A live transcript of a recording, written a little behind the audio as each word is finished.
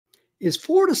Is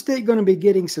Florida State going to be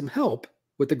getting some help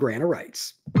with the grant of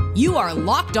rights? You are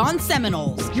Locked On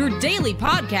Seminoles, your daily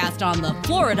podcast on the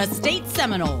Florida State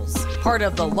Seminoles, part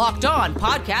of the Locked On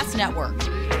Podcast Network.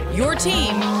 Your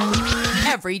team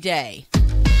every day.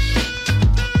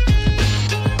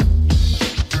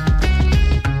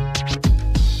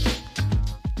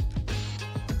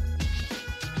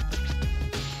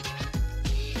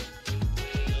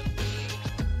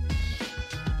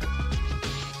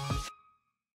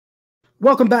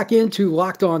 Welcome back into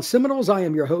Locked On Seminoles. I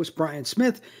am your host, Brian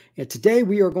Smith, and today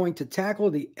we are going to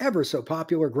tackle the ever so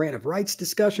popular grant of rights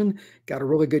discussion. Got a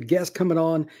really good guest coming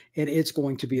on, and it's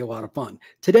going to be a lot of fun.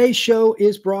 Today's show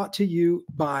is brought to you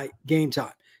by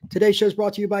Gametime. Today's show is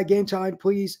brought to you by Gametime.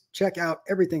 Please check out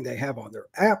everything they have on their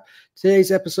app.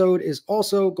 Today's episode is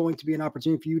also going to be an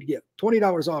opportunity for you to get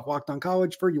 $20 off Locked On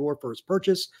College for your first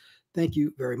purchase. Thank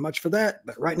you very much for that.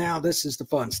 But right now, this is the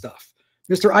fun stuff.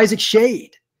 Mr. Isaac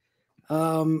Shade.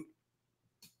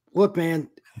 Look, man,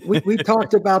 we've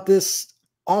talked about this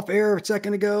off air a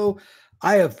second ago.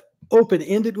 I have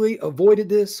open-endedly avoided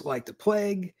this like the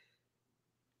plague.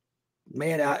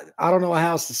 Man, I don't know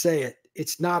how else to say it.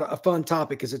 It's not a fun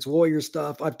topic because it's lawyer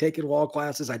stuff. I've taken law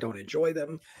classes. I don't enjoy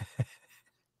them.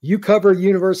 You cover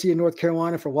University of North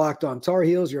Carolina for Locked On Tar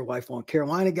Heels. You're a lifelong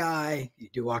Carolina guy. You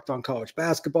do Locked On College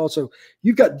basketball. So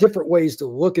you've got different ways to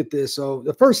look at this. So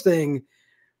the first thing,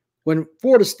 when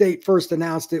Florida State first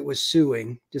announced it was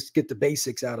suing, just to get the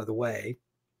basics out of the way,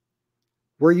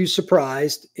 were you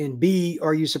surprised? And B,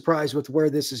 are you surprised with where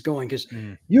this is going? Because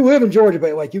you live in Georgia,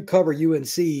 but like you cover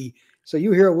UNC, so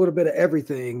you hear a little bit of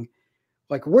everything.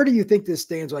 Like, where do you think this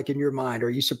stands like in your mind? Are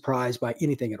you surprised by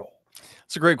anything at all?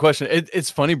 It's a great question. It's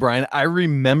funny, Brian. I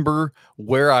remember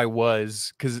where I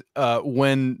was because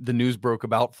when the news broke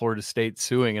about Florida State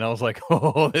suing, and I was like,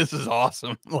 "Oh, this is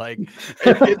awesome!" Like,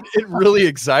 it really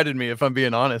excited me, if I'm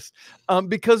being honest,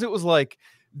 because it was like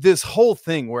this whole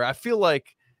thing where I feel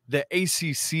like the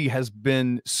ACC has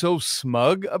been so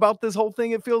smug about this whole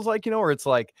thing. It feels like, where it's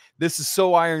like, this is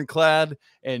so ironclad,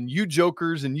 and you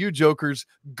jokers,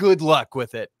 good luck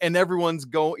with it. And everyone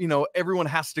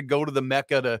has to go to the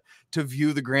Mecca to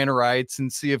view the grant of rights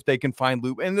and see if they can find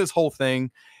loop and this whole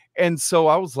thing. And so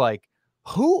I was like,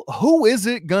 who is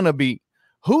it going to be?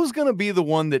 Who's going to be the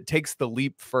one that takes the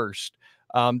leap first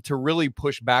to really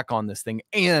push back on this thing?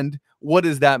 And what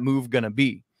is that move going to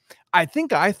be? I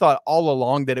think I thought all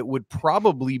along that it would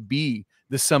probably be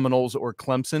the Seminoles or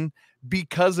Clemson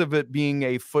because of it being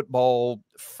a football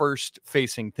first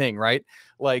facing thing, right?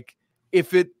 Like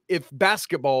if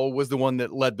basketball was the one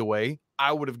that led the way,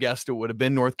 I would have guessed it would have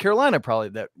been North Carolina probably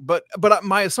that. But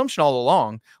my assumption all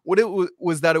along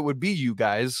was that it would be you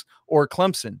guys or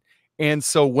Clemson. And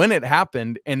so when it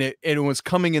happened and it was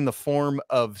coming in the form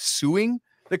of suing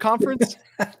the conference,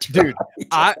 dude,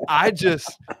 I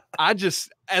just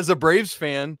as a Braves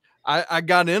fan, I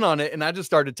got in on it and I just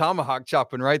started tomahawk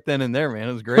chopping right then and there, man.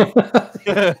 It was great.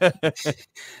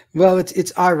 Well,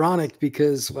 it's ironic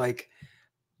because like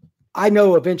I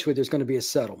know eventually there's going to be a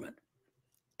settlement,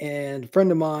 and a friend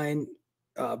of mine,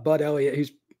 Bud Elliott,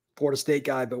 who's Florida State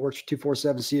guy but works for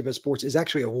 247 CBS Sports, is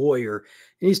actually a lawyer,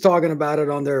 and he's talking about it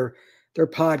on their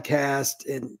podcast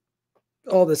and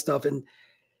all this stuff. And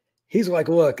he's like,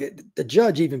 look, the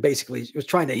judge even basically was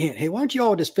trying to hint, hey, why don't you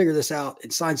all just figure this out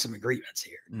and sign some agreements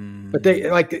here? But they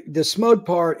like the smug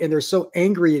part, and they're so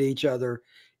angry at each other.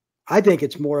 I think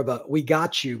it's more of a we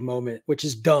got you moment, which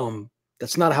is dumb.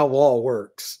 That's not how law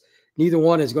works. Neither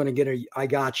one is going to get a I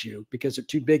got you because they're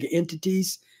two big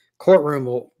entities. Courtroom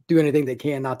will do anything they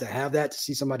can not to have that, to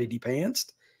see somebody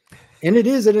depantsed. And it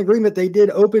is an agreement they did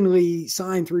openly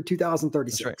sign through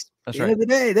 2036. That's right. At the end of the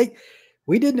day,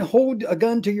 we didn't hold a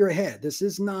gun to your head. This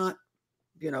is not,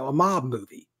 a mob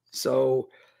movie. So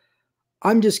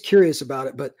I'm just curious about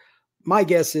it. But my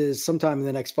guess is sometime in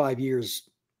the next 5 years,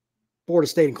 Florida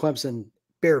State and Clemson,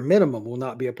 bare minimum, will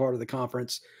not be a part of the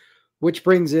conference, which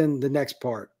brings in the next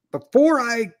part. Before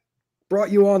I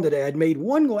brought you on today, I'd made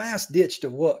one last ditch to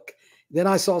look. Then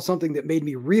I saw something that made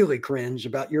me really cringe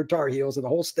about your Tar Heels and the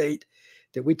whole state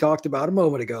that we talked about a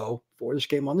moment ago before this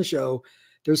came on the show.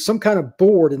 There's some kind of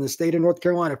board in the state of North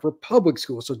Carolina for public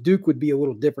schools. So Duke would be a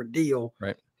little different deal.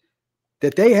 Right.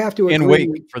 That they have to agree. And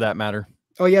Wake, for that matter.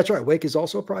 Oh, yeah, that's right. Wake is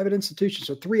also a private institution.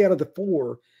 So 3 out of the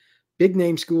 4 big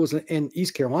name schools in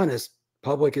East Carolina is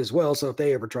public as well. So if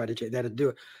they ever try to change that and do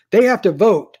it, they have to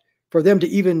vote for them to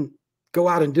even go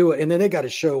out and do it. And then they got to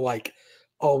show like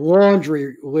a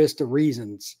laundry list of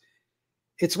reasons.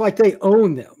 It's like they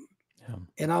own them.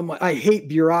 And I hate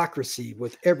bureaucracy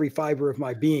with every fiber of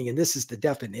my being. And this is the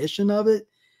definition of it.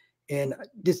 And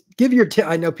just give your,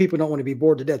 I know people don't want to be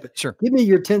bored to death, but Sure. Give me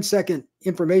your 10-second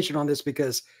information on this,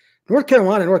 because North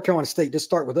Carolina and North Carolina State, just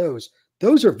start with those.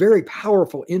 Those are very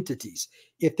powerful entities.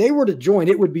 If they were to join,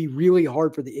 it would be really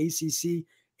hard for the ACC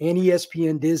and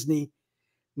ESPN, Disney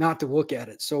not to look at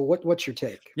it. So what's your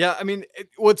take? Yeah. I mean,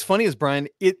 what's funny is, Brian,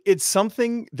 it's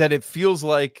something that it feels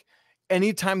like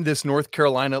anytime this North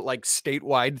Carolina, like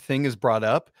statewide thing is brought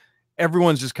up,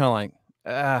 everyone's just kind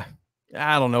of like,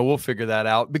 I don't know. We'll figure that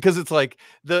out, because it's like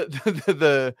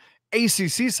the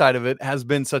ACC side of it has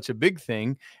been such a big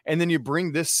thing. And then you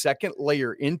bring this second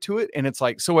layer into it, and it's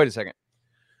like, so wait a second,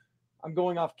 I'm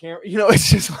going off camera. It's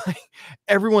just like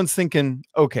everyone's thinking,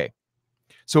 okay,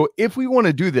 so if we want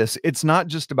to do this, it's not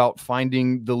just about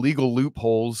finding the legal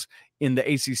loopholes in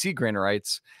the ACC grant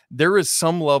rights. There is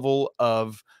some level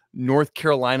of North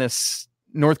Carolina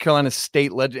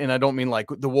state legend, and I don't mean like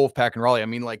the Wolfpack and Raleigh. I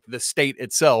mean like the state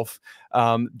itself,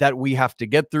 that we have to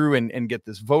get through and get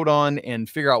this vote on and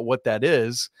figure out what that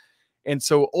is. And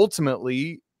so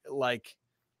ultimately, like,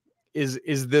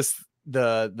 is this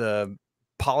the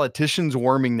politicians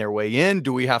worming their way in?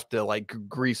 Do we have to like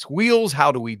grease wheels?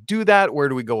 How do we do that? Where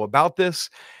do we go about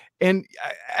this? And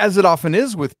as it often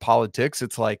is with politics,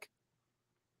 it's like,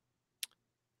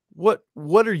 what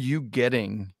are you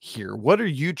getting here? What are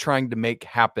you trying to make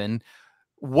happen?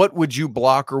 What would you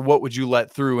block, or what would you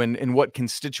let through, and what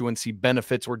constituency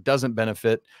benefits or doesn't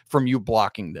benefit from you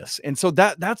blocking this? And so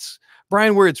that's,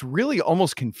 Brian, where it's really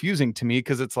almost confusing to me,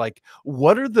 because it's like,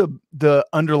 what are the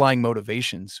underlying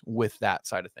motivations with that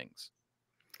side of things?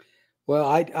 Well,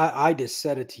 I just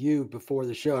said it to you before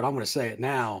the show, and I'm going to say it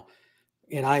now.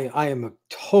 And I am a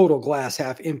total glass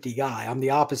half empty guy. I'm the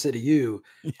opposite of you.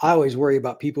 I always worry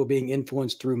about people being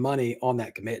influenced through money on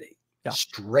that committee. Yeah.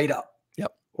 Straight up.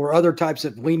 Yep. Or other types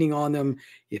of leaning on them.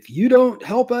 If you don't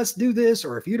help us do this,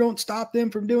 or if you don't stop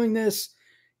them from doing this,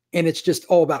 and it's just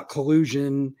all about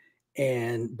collusion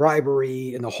and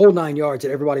bribery and the whole 9 yards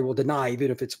that everybody will deny, even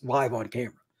if it's live on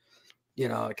camera.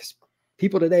 Because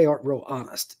people today aren't real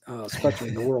honest, especially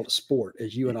in the world of sport,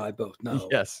 as you and I both know.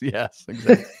 Yes,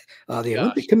 exactly. The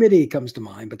Olympic Committee comes to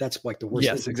mind, but that's like the worst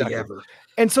thing exactly. ever.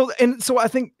 And so I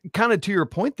think, kind of to your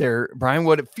point there, Brian,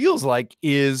 what it feels like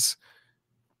is,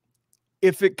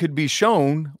 if it could be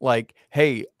shown, like,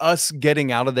 hey, us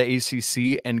getting out of the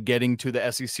ACC and getting to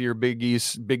the SEC or Big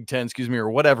East, Big Ten,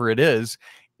 or whatever it is,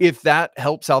 if that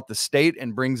helps out the state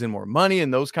and brings in more money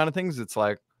and those kind of things, it's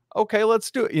like, okay,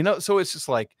 let's do it. So it's just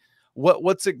like,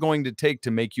 what's it going to take to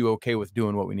make you okay with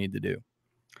doing what we need to do?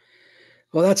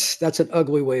 Well, that's an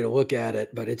ugly way to look at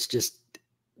it, but it's just,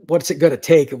 what's it going to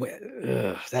take?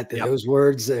 Those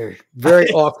words are very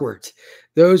awkward.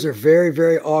 Those are very,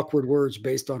 very awkward words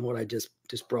based on what I just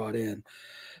brought in.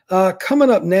 Coming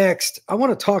up next, I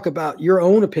want to talk about your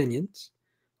own opinions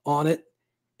on it,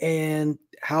 and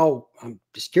how, I'm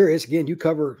just curious, again, you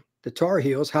cover the Tar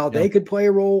Heels, how they could play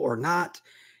a role or not,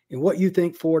 and what you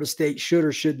think Florida State should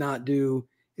or should not do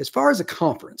as far as a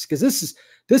conference. Because this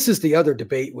is the other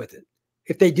debate with it.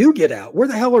 If they do get out, where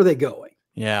the hell are they going?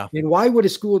 Yeah. And why would a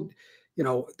school,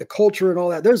 the culture and all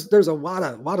that, there's a lot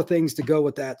of things to go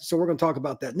with that. So we're going to talk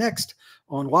about that next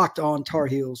on Locked On Tar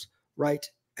Heels, right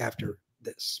after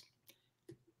this.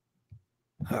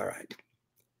 All right.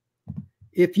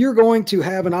 If you're going to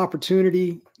have an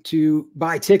opportunity to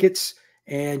buy tickets,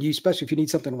 and especially if you need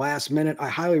something last minute, I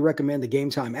highly recommend the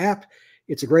Gametime app.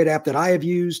 It's a great app that I have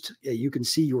used. You can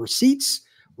see your seats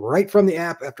right from the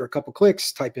app after a couple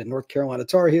clicks. Type in North Carolina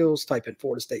Tar Heels, type in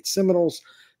Florida State Seminoles,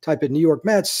 type in New York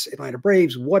Mets, Atlanta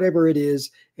Braves, whatever it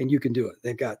is, and you can do it.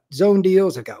 They've got zone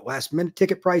deals, they've got last minute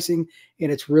ticket pricing,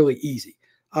 and it's really easy.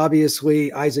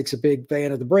 Obviously, Isaac's a big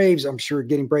fan of the Braves. I'm sure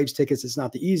getting Braves tickets is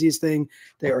not the easiest thing.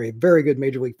 They are a very good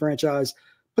Major League franchise,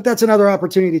 but that's another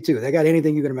opportunity too. They got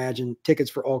anything you can imagine, tickets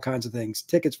for all kinds of things,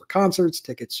 tickets for concerts,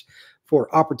 tickets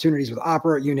for opportunities with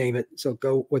opera, you name it. So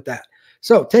go with that.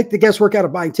 So take the guesswork out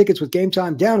of buying tickets with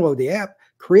Gametime. Download the app,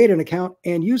 create an account,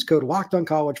 and use code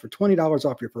LOCKEDONCollege for $20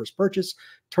 off your first purchase.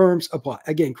 Terms apply.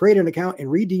 Again, create an account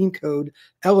and redeem code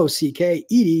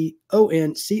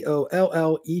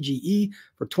LOCKEDONCOLLEGE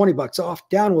for $20 off.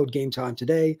 Download Gametime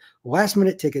today. Last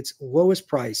minute tickets, lowest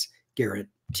price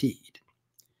guaranteed.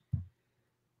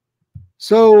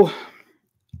 So,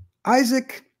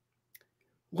 Isaac,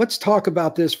 let's talk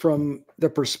about this from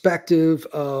the perspective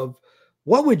of,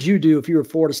 what would you do if you were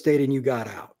Florida State and you got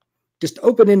out? Just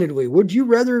open-endedly, would you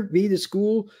rather be the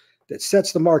school that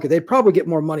sets the market? They'd probably get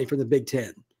more money from the Big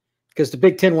Ten, because the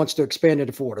Big Ten wants to expand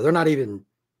into Florida.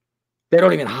 They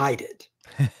don't even hide it.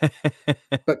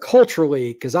 But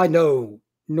culturally, because I know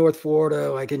North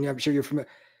Florida, I'm sure you're familiar,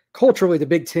 culturally, the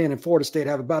Big Ten and Florida State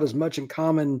have about as much in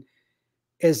common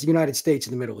as the United States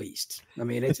in the Middle East. I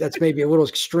mean, that's maybe a little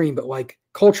extreme, but like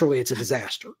culturally, it's a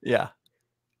disaster. Yeah.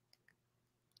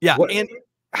 And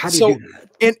how do you do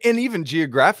that? And even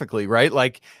geographically, right?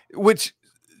 Like, which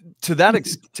to that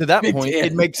point,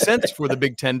 it makes sense for the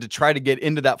Big Ten to try to get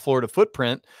into that Florida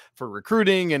footprint for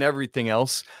recruiting and everything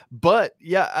else. But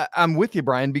yeah, I'm with you,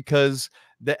 Brian, because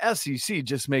the SEC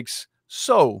just makes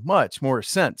so much more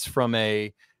sense from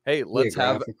a, hey, let's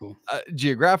have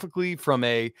geographically, from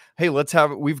a, hey,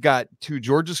 we've got 2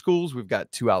 Georgia schools, we've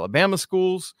got 2 Alabama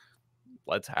schools,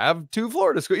 let's have 2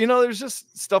 Florida schools. There's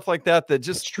just stuff like that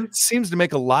just seems to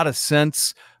make a lot of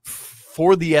sense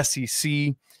for the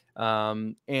SEC.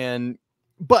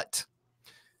 But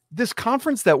this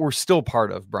conference that we're still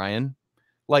part of, Brian,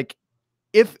 like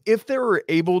if they were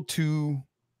able to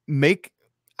make,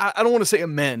 I don't want to say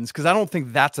amends, because I don't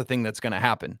think that's a thing that's going to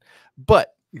happen,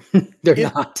 but they're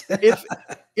not.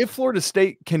 if Florida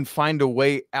State can find a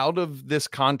way out of this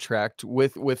contract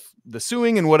with the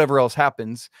suing and whatever else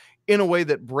happens in a way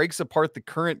that breaks apart the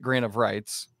current grant of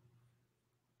rights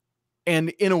and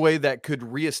in a way that could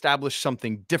reestablish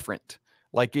something different,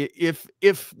 like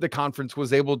if the conference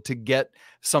was able to get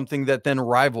something that then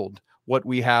rivaled what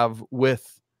we have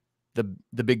with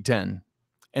the Big Ten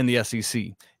and the SEC,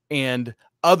 and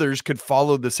others could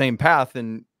follow the same path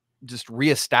and just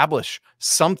reestablish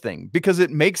something, because it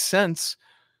makes sense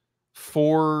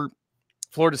for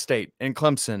Florida State and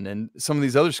Clemson and some of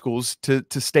these other schools to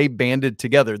stay banded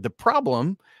together. The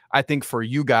problem, I think, for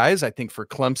you guys, I think for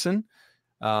Clemson,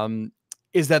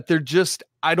 is that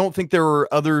I don't think there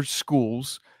are other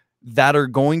schools that are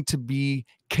going to be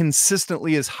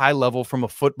consistently as high level from a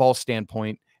football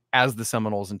standpoint as the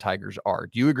Seminoles and Tigers are.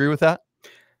 Do you agree with that?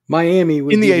 Miami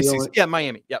would in the ACC. Yeah,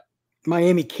 Miami. Yep.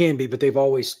 Miami can be, but they've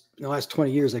always, in the last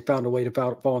 20 years, they found a way to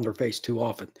fall on their face too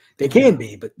often. They can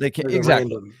be, but they can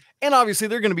exactly. And obviously,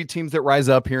 there are going to be teams that rise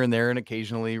up here and there and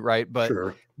occasionally, right? But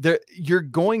you're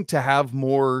going to have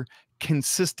more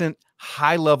consistent,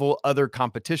 high-level other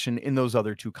competition in those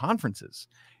other 2 conferences.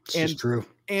 It's true.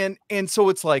 And so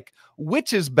it's like,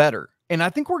 which is better? And I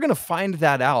think we're going to find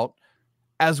that out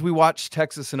as we watch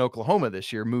Texas and Oklahoma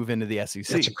this year move into the SEC.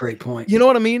 That's a great point. You know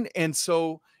what I mean? And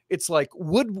so it's like,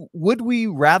 would we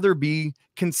rather be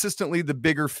consistently the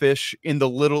bigger fish in the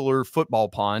littler football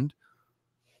pond?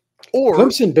 Or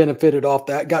Clemson benefited off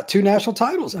that, got 2 national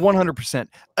titles. 100%,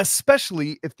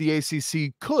 especially if the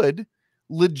ACC could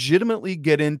legitimately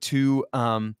get into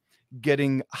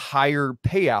getting higher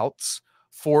payouts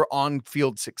for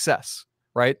on-field success,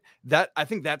 right? That, I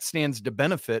think that stands to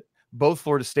benefit both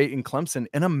Florida State and Clemson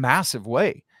in a massive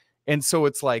way. And so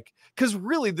it's like, because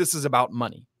really this is about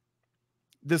money.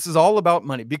 This is all about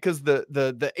money, because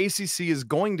the ACC is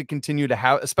going to continue to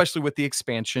have, especially with the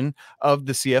expansion of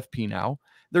the CFP now,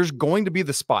 there's going to be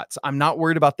the spots. I'm not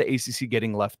worried about the ACC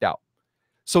getting left out.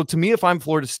 So to me, if I'm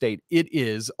Florida State, it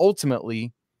is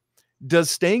ultimately, does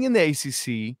staying in the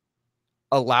ACC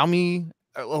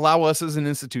allow us as an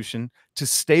institution to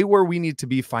stay where we need to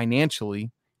be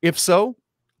financially? If so,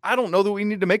 I don't know that we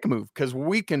need to make a move, because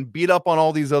we can beat up on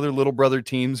all these other little brother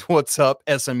teams. What's up,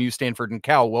 SMU, Stanford, and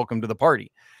Cal? Welcome to the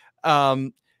party.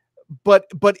 But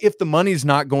if the money's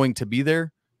not going to be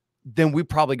there, then we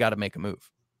probably got to make a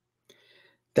move.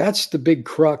 That's the big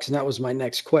crux, and that was my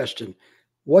next question.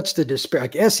 What's the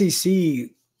disparity? Like SEC,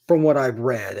 from what I've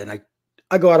read, and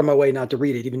I go out of my way not to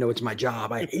read it, even though it's my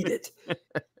job. I hate it.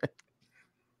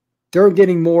 They're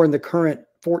getting more in the current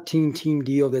 14-team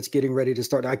deal that's getting ready to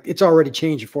start. It's already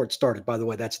changed before it started, by the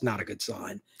way. That's not a good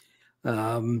sign.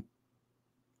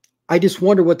 I just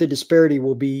wonder what the disparity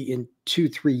will be in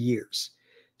 2-3 years.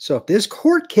 So if this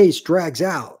court case drags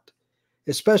out,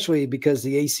 especially because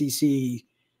the ACC,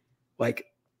 like,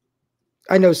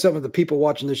 I know some of the people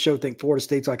watching the show think Florida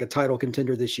State's like a title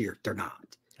contender this year. They're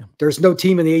not. There's no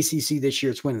team in the ACC this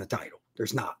year that's winning the title.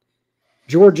 There's not.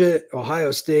 Georgia,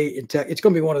 Ohio State, and Tech, it's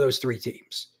going to be one of those 3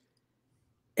 teams.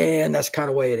 And that's kind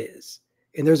of the way it is.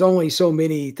 And there's only so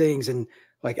many things. And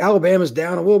like Alabama's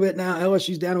down a little bit now.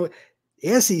 LSU's down a little.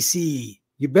 The SEC,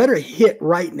 you better hit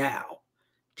right now.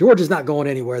 Georgia's not going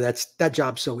anywhere. That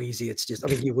job's so easy. It's just, I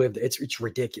mean, you lived it. It's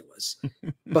ridiculous.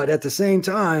 But at the same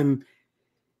time,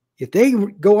 if they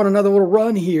go on another little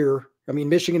run here, I mean,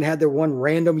 Michigan had their one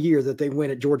random year that they win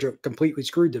at Georgia, completely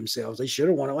screwed themselves. They should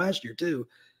have won it last year too.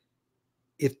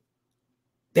 If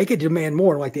they could demand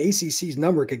more, like the ACC's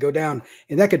number could go down,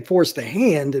 and that could force the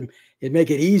hand and make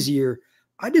it easier.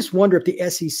 I just wonder if the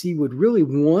SEC would really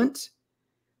want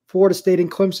Florida State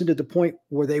and Clemson to the point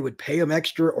where they would pay them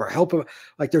extra or help them.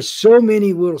 Like, there's so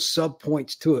many little sub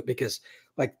points to it, because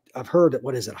like I've heard that,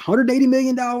 what is it, $180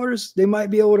 million they might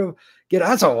be able to get.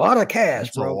 That's a lot of cash,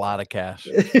 That's bro. a lot of cash.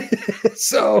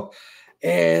 So,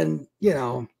 and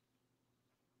I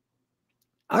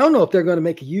don't know if they're going to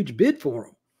make a huge bid for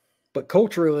him, but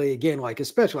culturally, again, like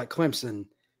especially like Clemson,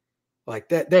 like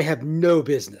that, they have no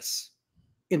business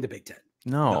in the Big Ten.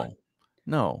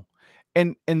 No.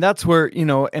 And that's where,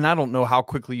 and I don't know how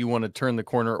quickly you want to turn the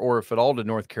corner or if at all to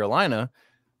North Carolina,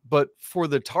 but for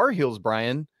the Tar Heels,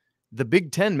 Brian, the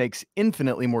Big Ten makes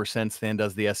infinitely more sense than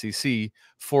does the SEC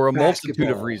for a multitude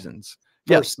of reasons.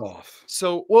 First off.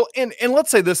 So, well, and let's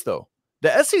say this though,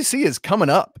 the SEC is coming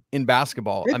up in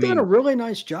basketball. They've done a really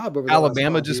nice job over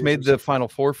Alabama just made the Final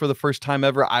Four for the first time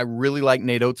ever. I really like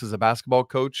Nate Oates as a basketball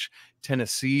coach.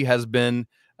 Tennessee has been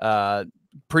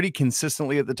pretty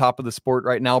consistently at the top of the sport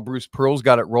right now. Bruce Pearl's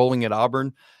got it rolling at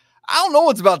Auburn. I don't know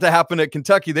what's about to happen at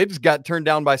Kentucky. They just got turned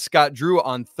down by Scott Drew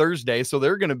on Thursday, so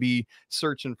they're going to be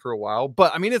searching for a while.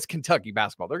 But, I mean, it's Kentucky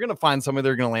basketball. They're going to find somebody.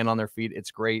 They're going to land on their feet.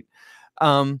 It's great.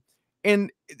 And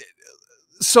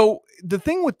so the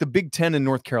thing with the Big Ten in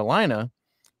North Carolina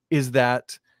is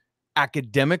that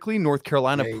academically, North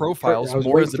Carolina profiles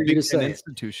more as a Big Ten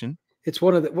institution. It's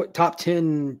one of the top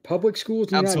 10 public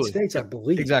schools in the United States, I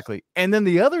believe. Exactly. And then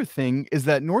the other thing is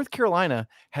that North Carolina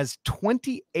has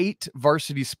 28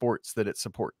 varsity sports that it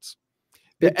supports.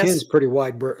 Big Ten is pretty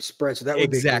wide spread, so that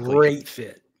would be a great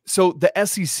fit. So the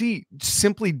SEC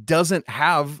simply doesn't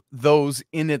have those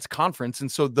in its conference.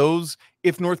 And so those,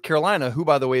 if North Carolina, who,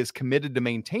 by the way, is committed to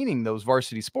maintaining those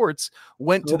varsity sports,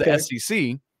 went to the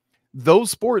SEC, those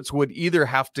sports would either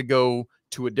have to go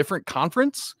to a different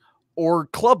conference or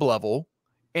club level,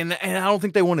 and I don't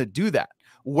think they want to do that.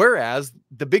 Whereas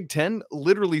the Big Ten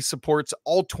literally supports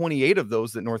all 28 of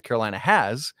those that North Carolina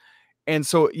has. And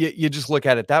so you just look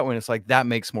at it that way, and it's like, that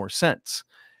makes more sense.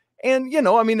 And,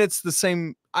 I mean, it's the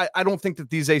same. I don't think that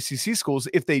these ACC schools,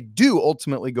 if they do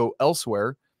ultimately go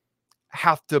elsewhere,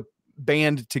 have to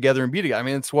band together and be together. I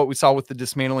mean, it's what we saw with the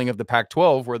dismantling of the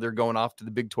Pac-12, where they're going off to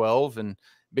the Big 12 and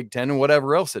Big 10 and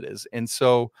whatever else it is. And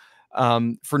so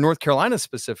for North Carolina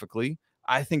specifically,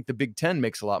 I think the Big 10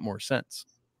 makes a lot more sense.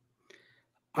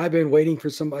 I've been waiting for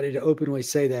somebody to openly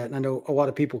say that. And I know a lot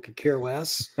of people could care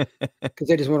less because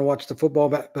they just want to watch the football,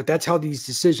 but that's how these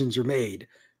decisions are made.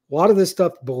 A lot of this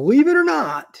stuff, believe it or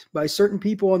not, by certain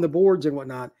people on the boards and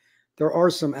whatnot, there are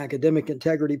some academic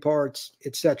integrity parts,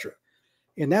 etc.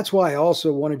 And that's why I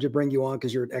also wanted to bring you on,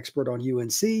 because you're an expert on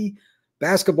UNC.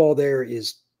 Basketball there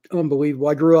is unbelievable.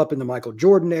 I grew up in the Michael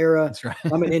Jordan era. That's right.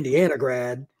 I'm an Indiana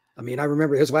grad. I mean, I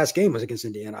remember his last game was against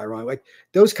Indiana. Ironically, like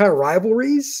those kind of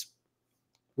rivalries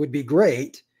would be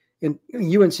great. And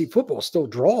UNC football still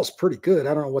draws pretty good.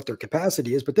 I don't know what their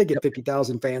capacity is, but they get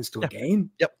 50,000 fans to a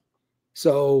game. Yep.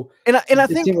 So, and I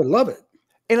think they would love it.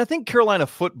 And I think Carolina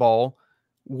football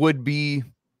would be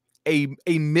a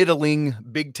middling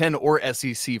Big Ten or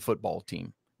SEC football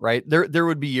team, right? There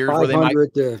would be years where they might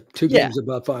two games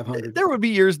above 500. There would be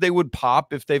years they would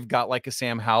pop if they've got like a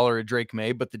Sam Howell or a Drake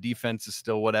May, but the defense is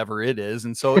still whatever it is.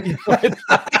 And so you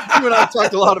and I've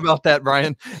talked a lot about that,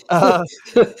 Brian.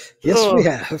 Yes, we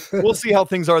have. We'll see how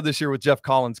things are this year with Jeff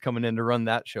Collins coming in to run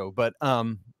that show. But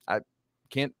I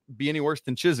can't be any worse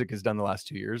than Chiswick has done the last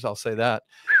 2 years. I'll say that.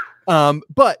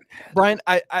 But Brian,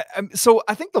 so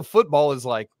I think the football is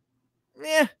like,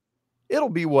 it'll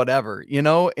be whatever,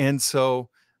 And so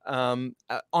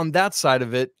on that side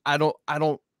of it, I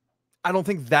don't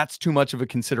think that's too much of a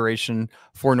consideration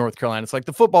for North Carolina. It's like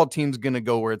the football team's going to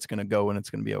go where it's going to go, and it's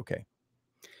going to be okay.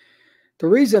 The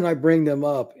reason I bring them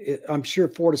up, I'm sure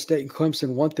Florida State and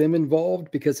Clemson want them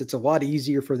involved because it's a lot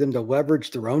easier for them to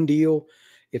leverage their own deal.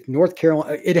 If North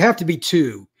Carolina, it'd have to be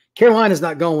two. Carolina's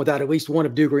not going without at least one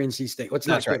of Duke or NC State. Let's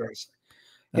not get right.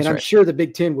 And I'm sure the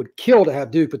Big Ten would kill to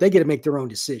have Duke, but they get to make their own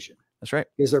decision. That's right.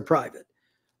 Because they're private.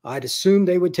 I'd assume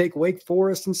they would take Wake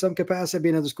Forest in some capacity, be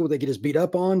another school they could just beat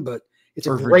up on, but it's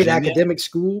a great academic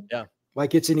school. Yeah.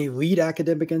 Like it's an elite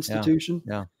academic institution.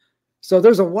 Yeah. So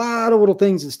there's a lot of little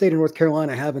things the state of North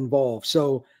Carolina have involved.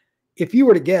 So if you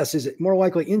were to guess, is it more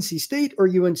likely NC State or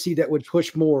UNC that would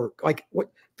push more? Like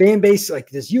what fan base, like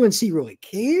does UNC really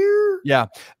care? Yeah.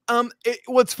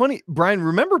 What's funny, Brian,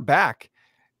 remember back,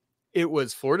 it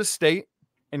was Florida State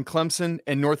and Clemson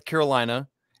and North Carolina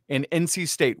and NC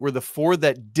State were the four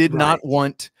that did not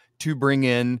want to bring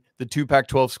in the two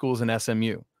Pac-12 schools and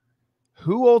SMU.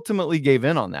 Who ultimately gave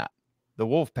in on that? The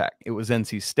Wolfpack. It was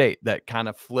NC State that kind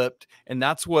of flipped, and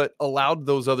that's what allowed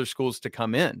those other schools to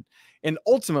come in. And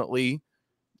ultimately,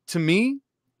 to me,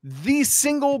 the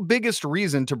single biggest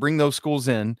reason to bring those schools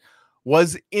in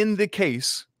was in the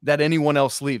case that anyone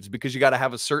else leaves, because you got to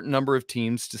have a certain number of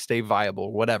teams to stay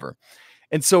viable, whatever.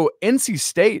 And so NC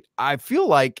State, I feel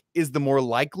like, is the more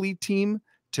likely team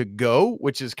to go,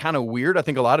 which is kind of weird. I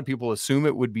think a lot of people assume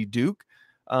it would be Duke,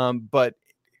 but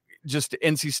just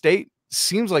NC State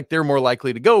seems like they're more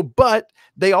likely to go, but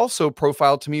they also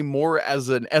profile to me more as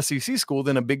an SEC school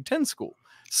than a Big Ten school.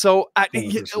 So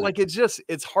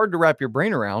it's hard to wrap your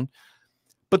brain around,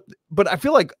 but I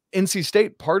feel like NC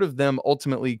State, part of them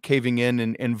ultimately caving in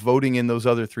and voting in those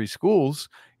other three schools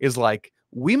is like,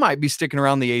 we might be sticking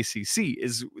around the ACC.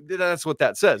 That's what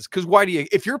that says. Cause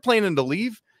if you're planning to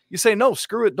leave, you say, no,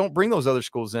 screw it. Don't bring those other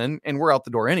schools in, and we're out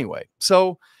the door anyway.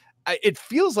 So it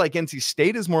feels like NC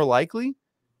State is more likely,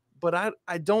 but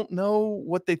I don't know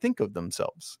what they think of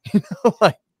themselves.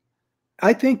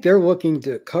 I think they're looking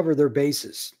to cover their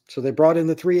bases. So they brought in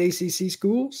the 3 ACC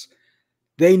schools.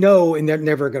 They know, and they're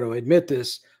never going to admit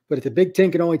this, but if the Big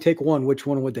Ten can only take one, which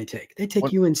one would they take? They take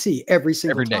UNC every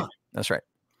single time. That's right.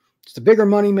 It's the bigger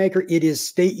moneymaker. It is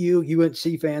State U.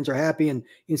 UNC fans are happy, and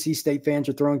NC State fans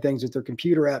are throwing things with their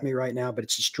computer at me right now, but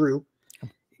it's just true.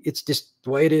 It's just the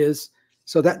way it is.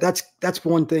 So that's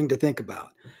one thing to think about.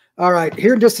 All right,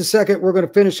 here in just a second, we're going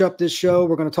to finish up this show.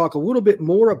 We're going to talk a little bit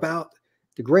more about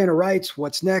the grant of rights,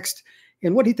 what's next,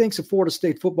 and what he thinks of Florida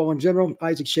State football in general.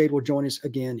 Isaac Shade will join us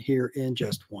again here in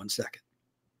just 1 second.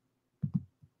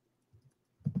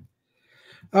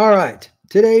 All right.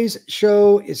 Today's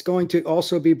show is going to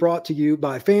also be brought to you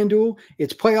by FanDuel.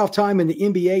 It's playoff time in the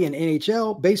NBA and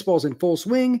NHL. Baseball's in full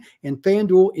swing, and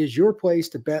FanDuel is your place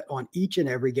to bet on each and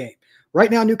every game. Right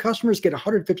now, new customers get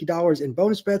 $150 in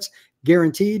bonus bets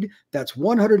guaranteed. That's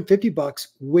 $150,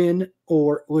 win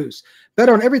or lose. Bet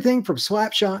on everything from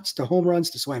slap shots to home runs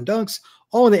to slam dunks,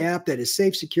 all in the app that is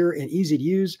safe, secure, and easy to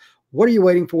use. What are you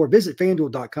waiting for? Visit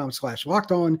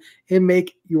FanDuel.com/lockedon and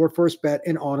make your first bet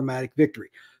an automatic victory.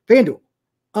 FanDuel,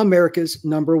 America's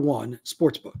 #1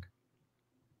 sportsbook.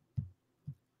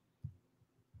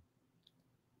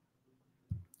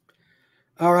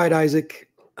 All right, Isaac.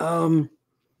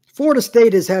 Florida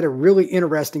State has had a really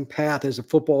interesting path as a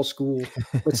football school.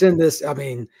 What's in this? I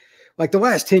mean, like the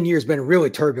last 10 years been really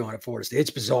turbulent at Florida State. It's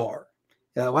bizarre.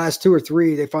 The last 2 or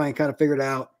 3, they finally kind of figured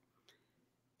out,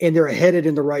 and they're headed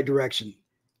in the right direction.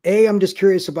 I'm just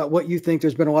curious about what you think.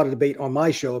 There's been a lot of debate on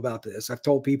my show about this. I've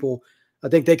told people I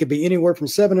think they could be anywhere from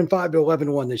 7-5 to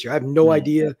 11-1 this year. I have no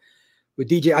idea with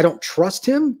DJ. I don't trust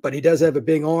him, but he does have a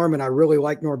big arm, and I really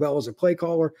like Norvell as a play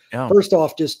caller. Yeah. First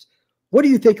off, just what do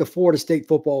you think of Florida State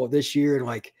football this year? And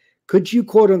like, could you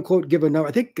quote unquote give a number?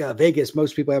 I think Vegas,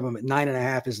 most people have them at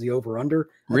 9.5 is the over under.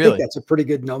 I think that's a pretty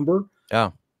good number.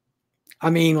 Yeah. I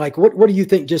mean, like, what do you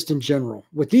think just in general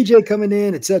with DJ coming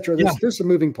in, et cetera? There's some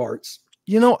moving parts.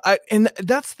 And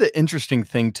that's the interesting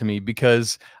thing to me,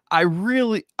 because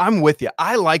I'm with you.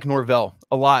 I like Norvell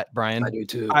a lot, Brian. I do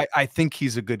too. I think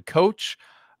he's a good coach.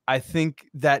 I think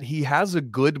that he has a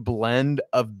good blend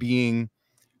of being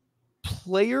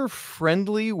player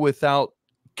friendly without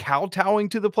kowtowing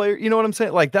to the player. You know what I'm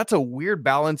saying? Like, that's a weird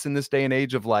balance in this day and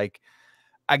age of like,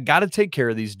 I got to take care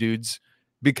of these dudes,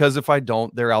 because if I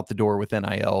don't, they're out the door with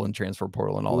NIL and transfer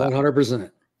portal and all 100%. That.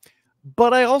 100%.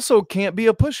 But I also can't be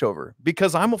a pushover,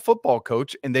 because I'm a football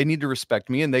coach and they need to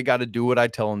respect me and they got to do what I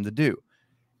tell them to do.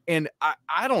 And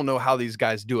I don't know how these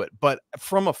guys do it, but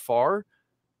from afar,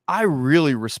 I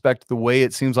really respect the way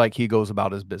it seems like he goes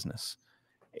about his business.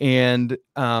 And,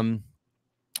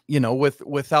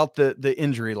 without the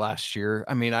injury last year,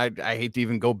 I mean, I hate to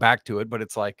even go back to it, but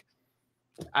it's like,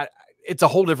 it's a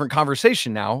whole different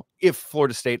conversation now if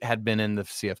Florida State had been in the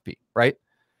CFP, right?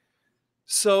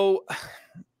 So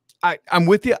I'm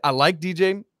with you. I like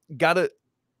DJ.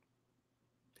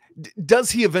 Does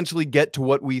he eventually get to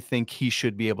what we think he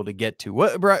should be able to get to?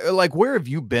 Where have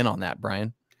you been on that,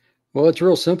 Brian? Well, it's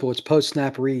real simple. It's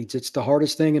post-snap reads. It's the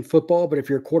hardest thing in football, but if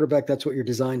you're a quarterback, that's what you're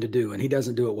designed to do, and he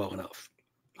doesn't do it well enough.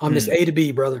 I'm just A to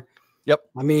B, brother. Yep.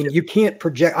 I mean, you can't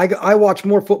project. I watch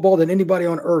more football than anybody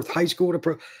on earth, high school to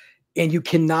pro, and you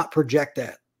cannot project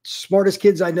that. Smartest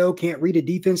kids I know can't read a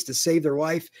defense to save their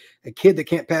life. A kid that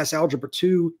can't pass algebra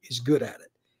 2 is good at it.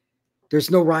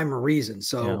 There's no rhyme or reason.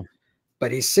 So,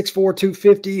 but he's 6'4",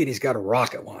 250, and he's got a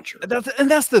rocket launcher.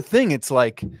 That's the thing. It's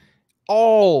like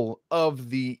all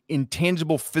of the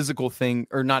intangible physical thing,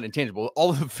 or not intangible, all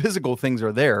of the physical things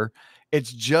are there.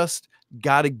 It's just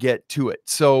got to get to it.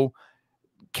 So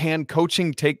can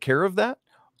coaching take care of that?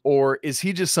 Or is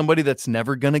he just somebody that's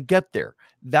never going to get there?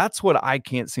 That's what I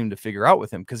can't seem to figure out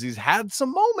with him, because he's had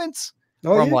some moments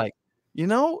where I'm like,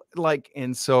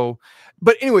 and so,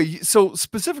 but anyway, so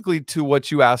specifically to what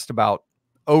you asked about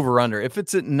over under, if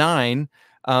it's at 9,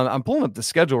 I'm pulling up the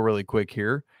schedule really quick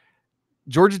here.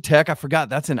 Georgia Tech, I forgot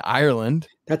that's in Ireland.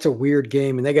 That's a weird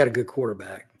game, and they got a good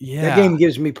quarterback. Yeah. That game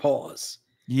gives me pause.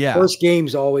 Yeah. First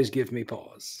games always give me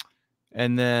pause.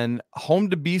 And then home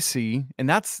to BC, and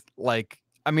that's like,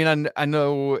 I mean, I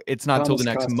know it's not till the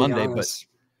next Monday, but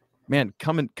man,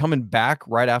 coming back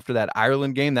right after that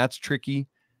Ireland game, that's tricky.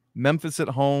 Memphis at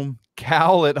home,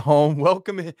 Cal at home.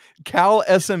 Welcome Cal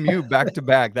SMU back to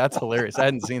back. That's hilarious. I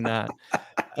hadn't seen that.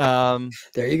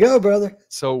 There you go, brother.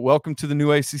 So welcome to the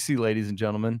new ACC, ladies and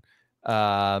gentlemen.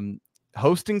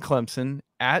 Hosting Clemson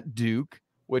at Duke,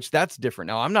 which that's different.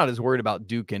 Now I'm not as worried about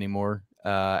Duke anymore.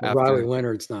 Riley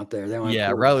Leonard's not there.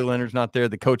 Riley Leonard's not there.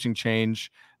 The coaching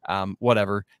change,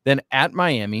 whatever. Then at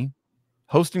Miami,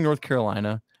 hosting North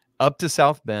Carolina, up to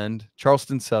South Bend,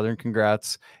 Charleston Southern,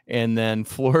 congrats, and then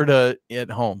Florida at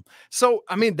home. So,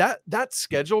 I mean, that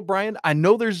schedule, Brian, I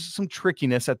know there's some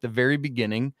trickiness at the very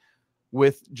beginning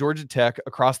with Georgia Tech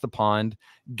across the pond,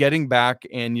 getting back,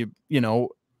 and you know,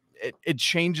 it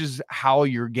changes how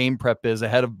your game prep is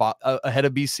ahead of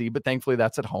BC, but thankfully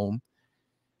that's at home.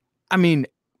 I mean,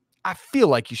 I feel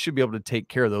like you should be able to take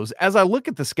care of those. As I look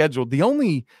at the schedule, the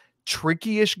only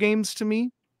tricky-ish games to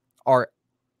me are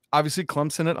obviously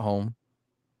Clemson at home,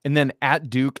 and then at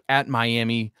Duke, at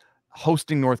Miami,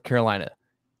 hosting North Carolina,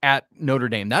 at Notre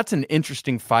Dame. That's an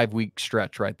interesting 5-week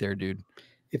stretch right there, dude.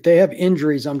 If they have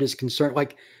injuries, I'm just concerned.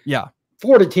 Like, yeah,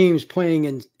 Florida teams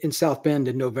playing in South Bend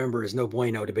in November is no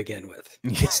bueno to begin with.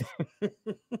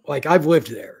 Like, I've lived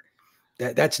there.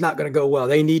 That's not going to go well.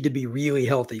 They need to be really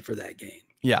healthy for that game.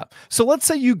 Yeah. So let's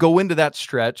say you go into that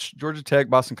stretch, Georgia Tech,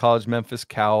 Boston College, Memphis,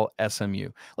 Cal, SMU.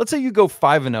 Let's say you go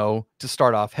 5-0 to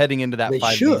start off, heading into that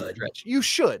 5-game stretch. You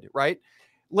should, right?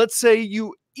 Let's say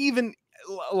you even,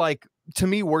 like, to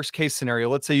me, worst case scenario,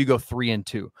 let's say you go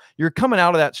 3-2. You're coming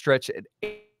out of that stretch at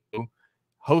 8,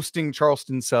 hosting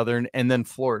Charleston Southern, and then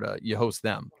Florida, you host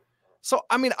them. So,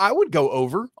 I mean, I would go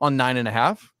over on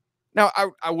 9.5. Now,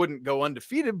 I wouldn't go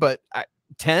undefeated, but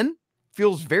 10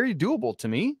 feels very doable to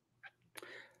me.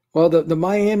 Well, the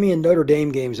Miami and Notre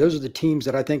Dame games, those are the teams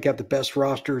that I think have the best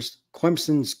rosters.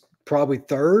 Clemson's probably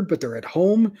third, but they're at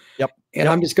home. Yep. And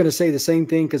I'm just going to say the same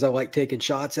thing because I like taking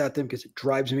shots at them because it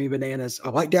drives me bananas. I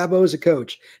like Dabo as a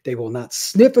coach. They will not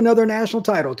sniff another national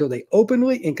title until they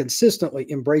openly and consistently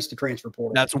embrace the transfer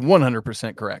portal. That's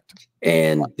 100% correct.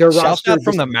 And their roster that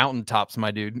from the mountaintops,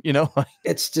 my dude. You know,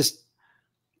 it's just,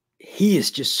 he is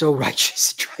just so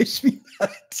righteous. It drives me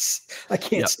nuts. I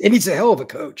can't. Yep. And he's a hell of a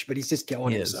coach, but he's just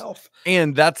killing himself.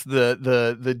 And that's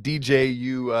the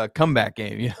DJ comeback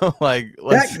game. You know, like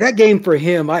that game for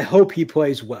him. I hope he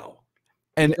plays well.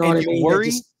 And, you know, and you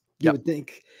worry. You would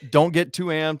think. Don't get too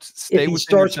amped. Stay if he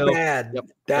starts bad,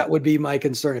 that would be my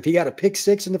concern. If he got a pick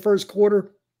 6 in the first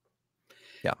quarter,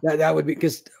 that would be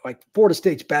because like Florida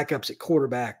State's backups at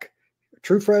quarterback, a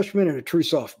true freshman and a true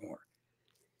sophomore.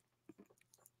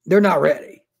 They're not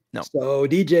ready. No. So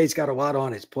DJ's got a lot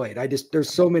on his plate. There's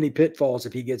so many pitfalls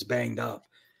if he gets banged up.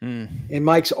 And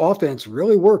Mike's offense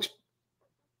really works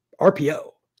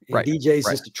RPO. And DJ's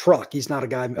just a truck. He's not a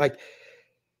guy like,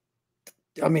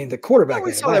 I mean, the quarterback.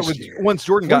 We saw that once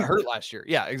Jordan got hurt last year.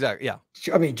 Yeah, exactly. Yeah.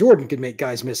 I mean, Jordan could make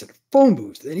guys miss at a phone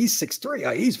booth, and he's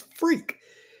 6'3". He's a freak.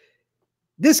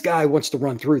 This guy wants to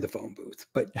run through the phone booth,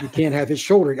 but you can't have his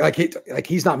shoulder. Like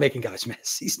he's not making guys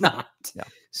miss. He's not. Yeah.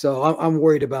 So I'm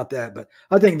worried about that. But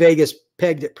I think Vegas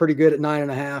pegged it pretty good at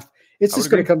 9.5. It's just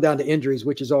going to come down to injuries,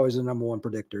 which is always the number one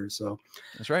predictor. So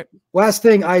that's right. Last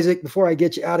thing, Isaac, before I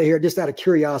get you out of here, just out of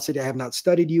curiosity, I have not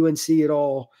studied UNC at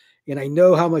all, and I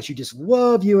know how much you just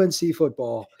love UNC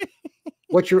football.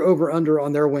 What's your over/under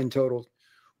on their win total?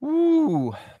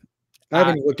 Ooh. I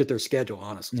haven't even looked at their schedule,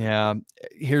 honestly. Yeah.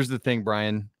 Here's the thing,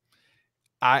 Brian.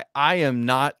 I am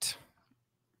not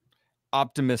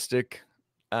optimistic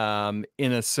in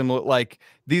a similar, like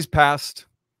these past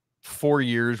 4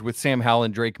 years with Sam Howell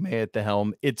and Drake May at the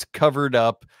helm, it's covered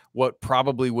up what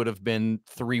probably would have been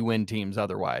 3-win teams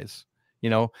otherwise. You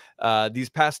know, these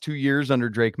past 2 years under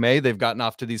Drake May, they've gotten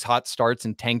off to these hot starts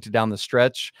and tanked down the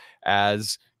stretch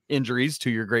as injuries, to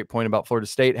your great point about Florida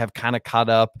State, have kind of caught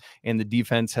up, and the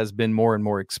defense has been more and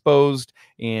more exposed,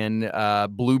 and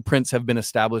blueprints have been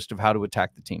established of how to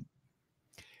attack the team.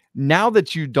 Now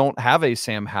that you don't have a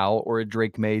Sam Howell or a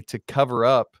Drake May to cover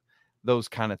up those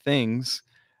kind of things,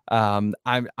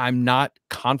 I'm not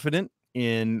confident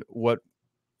in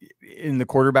the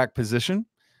quarterback position.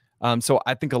 So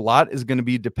I think a lot is going to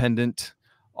be dependent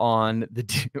on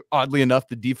oddly enough,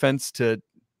 the defense to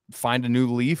find a new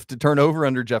leaf to turn over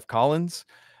under Jeff Collins,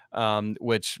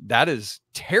 which that is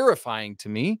terrifying to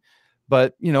me.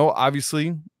 But, you know,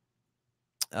 obviously,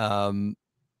 gosh,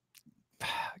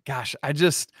 I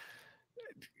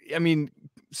mean,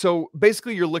 So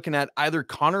basically you're looking at either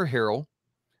Connor Harrell,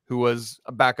 who was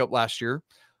a backup last year,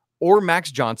 or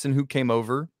Max Johnson, who came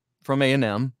over from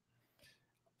A&M.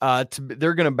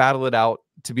 They're going to battle it out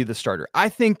to be the starter. I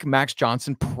think Max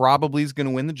Johnson probably is going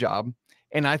to win the job,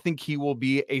 and I think he will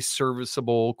be a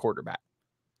serviceable quarterback.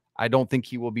 I don't think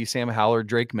he will be Sam Howell or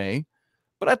Drake May,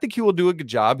 but I think he will do a good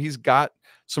job. He's got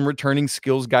some returning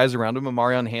skills guys around him.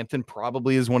 Marion Hampton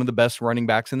probably is one of the best running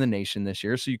backs in the nation this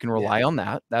year, so you can rely on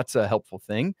that. That's a helpful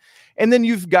thing. And then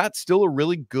you've got still a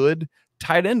really good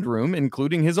tight end room,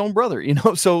 including his own brother,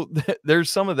 so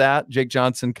there's some of that. Jake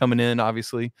Johnson coming in,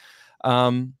 obviously.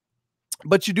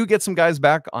 But you do get some guys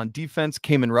back on defense.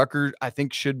 Kamen Rucker, I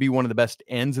think, should be one of the best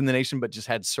ends in the nation, but just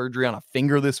had surgery on a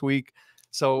finger this week.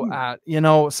 So,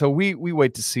 so we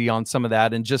wait to see on some of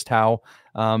that, and just how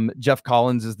Jeff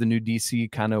Collins is the new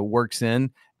DC kind of works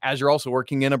in, as you're also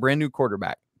working in a brand new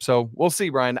quarterback. So we'll see,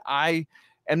 Brian. I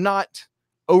am not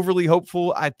overly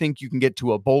hopeful. I think you can get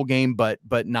to a bowl game, but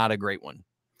not a great one.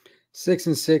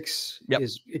 6-6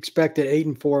 is expected.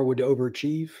 8-4 would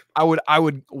overachieve. I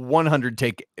would 100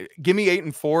 take. Give me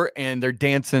 8-4, and they're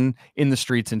dancing in the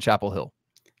streets in Chapel Hill.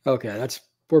 Okay,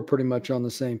 we're pretty much on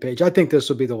the same page. I think this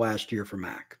will be the last year for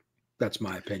Mac. That's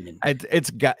my opinion.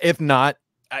 If not,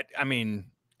 I mean,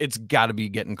 it's got to be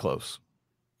getting close.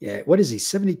 Yeah. What is he?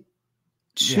 72?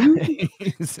 Yeah,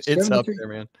 it's up there,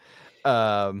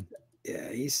 man.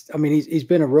 Yeah, he's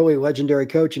been a really legendary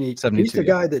coach, and he's the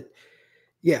guy that,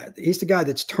 he's the guy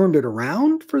that's turned it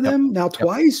around for them now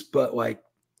twice. But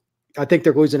I think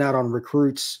they're losing out on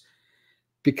recruits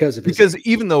because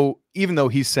even though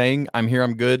he's saying I'm here,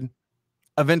 I'm good,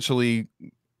 eventually,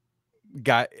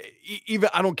 I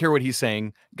don't care what he's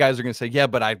saying, guys are going to say, yeah,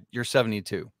 but you're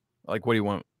 72. Like, what do you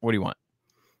want? What do you want?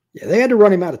 Yeah, they had to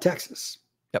run him out of Texas.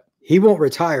 Yep. He won't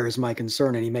retire is my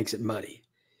concern, and he makes it muddy.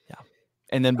 Yeah.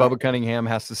 And then Bubba Cunningham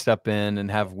has to step in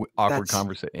and have awkward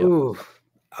conversation.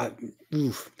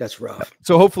 That's rough.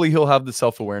 So hopefully he'll have the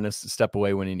self-awareness to step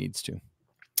away when he needs to.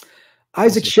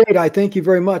 Isaac Shade, I thank you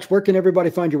very much. Where can everybody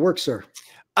find your work, sir?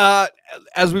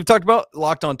 As we've talked about,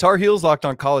 Locked on Tar Heels, Locked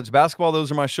on College Basketball.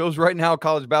 Those are my shows right now.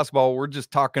 College basketball, we're just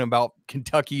talking about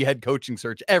Kentucky head coaching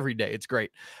search every day. It's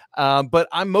great. But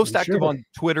I'm most active on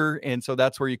Twitter, and so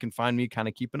that's where you can find me kind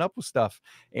of keeping up with stuff.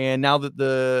 And now that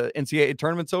the NCAA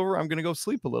tournament's over, I'm going to go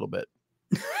sleep a little bit.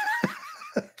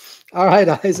 All right,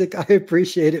 Isaac, I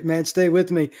appreciate it, man. Stay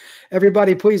with me.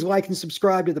 Everybody, please like and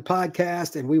subscribe to the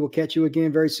podcast, and we will catch you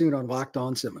again very soon on Locked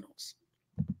On Seminoles.